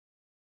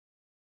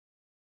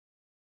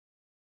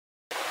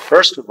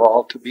First of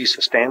all, to be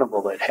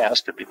sustainable, it has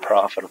to be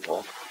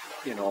profitable.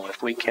 You know,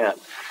 if we can't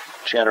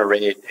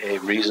generate a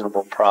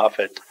reasonable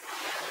profit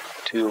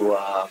to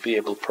be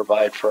able to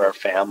provide for our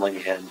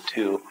family and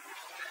to,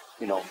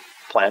 you know,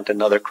 plant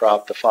another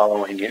crop the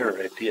following year,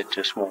 it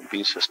just won't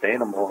be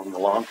sustainable in the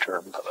long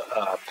term.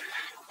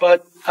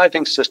 But I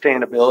think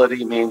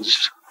sustainability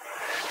means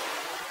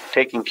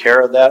taking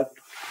care of that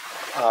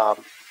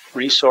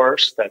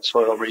resource, that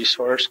soil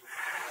resource,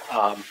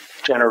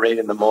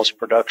 generating the most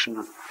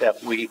production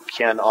that we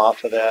can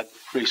off of that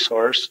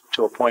resource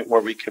to a point where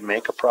we can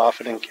make a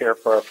profit and care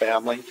for our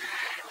family,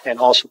 and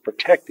also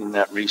protecting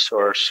that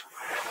resource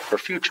for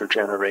future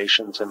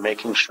generations and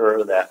making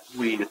sure that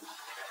we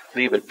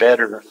leave it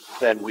better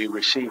than we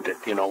received it,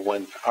 you know,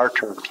 when our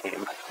turn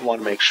came. We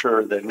want to make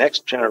sure the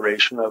next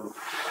generation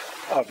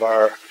of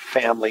our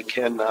family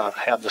can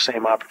have the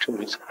same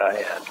opportunities that I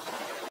had.